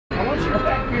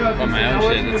on my own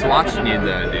shit. It's watching you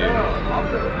though,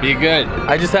 dude. Be good.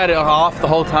 I just had it off the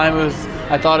whole time.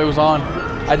 I thought it was on.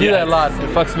 I do that a lot. It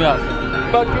fucks me up.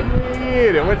 Fucking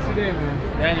weird. What's your name, man?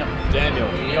 Daniel.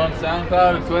 You on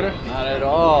SoundCloud or Twitter? Not at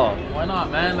all. Why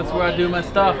not, man? That's where I do my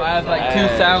stuff. I have like 2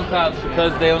 SoundClouds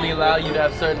because they only allow you to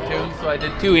have certain tunes. So I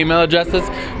did 2 email addresses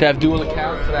to have dual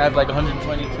accounts, and I have like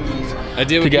 120 tunes I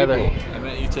deal together. with people. I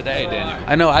met you today, Daniel.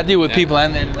 I know. I deal with people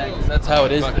and the internet because that's how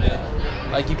it is.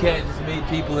 Like you can't just meet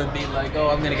people and be like, oh,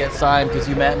 I'm gonna get signed because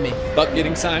you met me. Fuck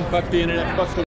getting signed. Fuck the internet. Fuck the